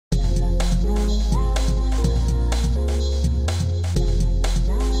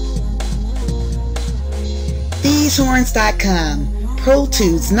DSHorns.com, Pro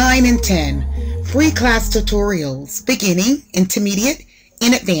Tools 9 and 10, free class tutorials, beginning, intermediate,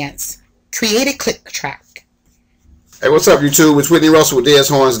 and advanced. Create a click track. Hey, what's up YouTube? It's Whitney Russell with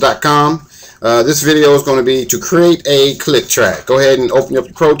DSHorns.com. This video is going to be to create a click track. Go ahead and open up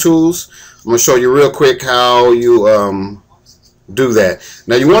your Pro Tools. I'm going to show you real quick how you do that.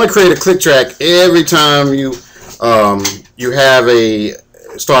 Now you want to create a click track every time you have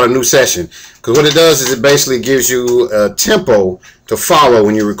start a new session, because what it does is it basically gives you a tempo to follow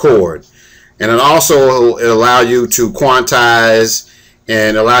when you record, and it also will allow you to quantize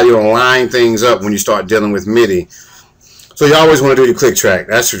and allow you to line things up when you start dealing with MIDI. So you always want to do your click track.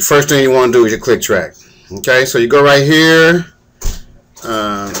 That's the first thing you want to do is your click track. Okay, so you go right here.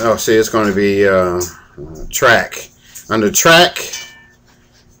 See, it's going to be track. Under track,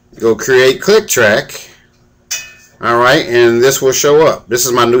 go create click track. Alright, and this will show up. This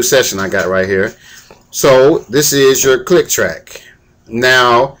is my new session I got right here. So this is your click track.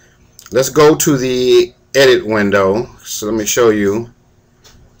 Now let's go to the edit window. So let me show you.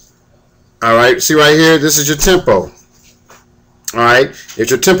 Alright, see right here, this is your tempo. Alright, if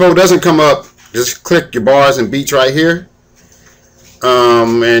your tempo doesn't come up, just click your bars and beats right here.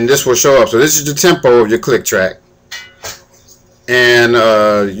 And this will show up. So this is the tempo of your click track. And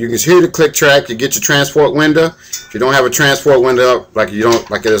you can hear the click track. You get your transport window. If you don't have a transport window up, like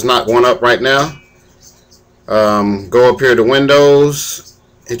there's not one up right now, go up here to Windows,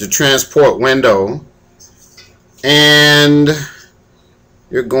 hit your transport window, and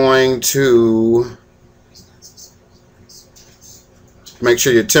you're going to make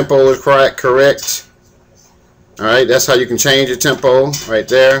sure your tempo is correct. Alright, that's how you can change your tempo right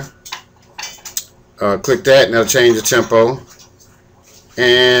there. Click that and that'll change the tempo.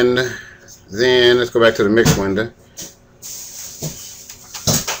 And then let's go back to the mix window.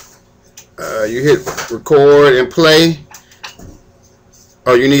 You hit record and play.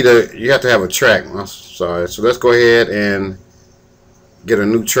 Oh, you have to have a track. I'm sorry. So let's go ahead and get a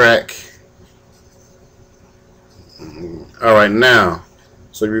new track. Alright, now,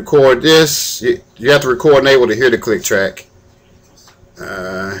 so you record this. You have to record and able to hear the click track.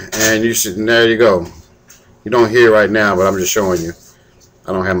 And you should, there you go. You don't hear it right now, but I'm just showing you.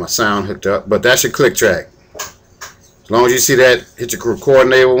 I don't have my sound hooked up, but that's your click track. As long as you see that, hit your record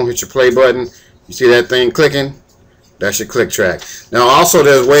enable, hit your play button, you see that thing clicking, that's your click track. Now also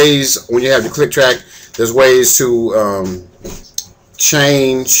there's ways, when you have your click track, there's ways to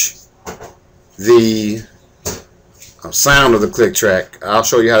change the sound of the click track. I'll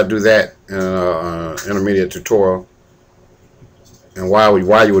show you how to do that in an intermediate tutorial, and why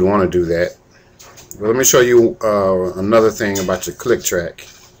you would want to do that. But let me show you another thing about your click track.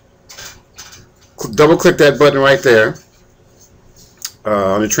 Double click that button right there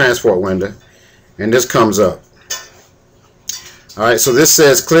on the transport window, and this comes up. Alright, so this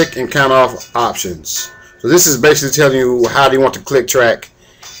says click and count off options. So this is basically telling you how do you want the click track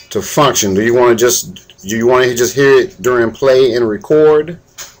to function. Do you want to just hear it during play and record?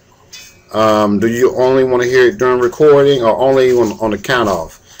 Do you only want to hear it during recording, or only on the count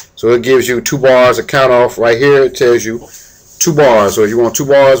off? So it gives you 2 bars, a count off right here. It tells you 2 bars. So if you want 2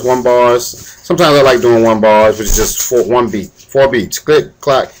 bars, 1 bars. Sometimes I like doing 1 bars, which is just 4 beats. Click,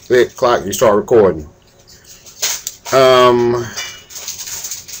 clack, and you start recording.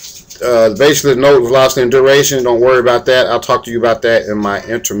 Basically, note, velocity, and duration. Don't worry about that. I'll talk to you about that in my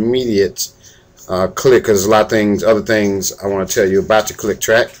intermediate click, because there's a lot of things, other things I want to tell you about your click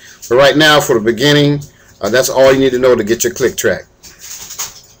track. But right now, for the beginning, that's all you need to know to get your click track.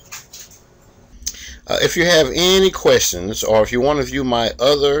 If you have any questions, or if you want to view my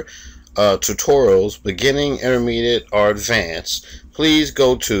other tutorials, beginning, intermediate, or advanced, please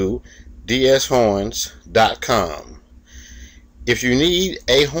go to DSHorns.com. If you need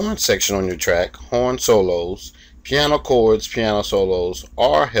a horn section on your track, horn solos, piano chords, piano solos,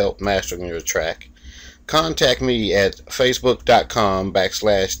 or help mastering your track, contact me at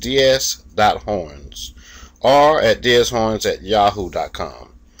facebook.com/ds.horns or at dshorns@yahoo.com.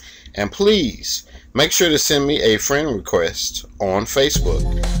 And please make sure to send me a friend request on Facebook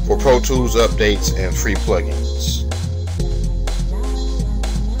for Pro Tools updates and free plugins.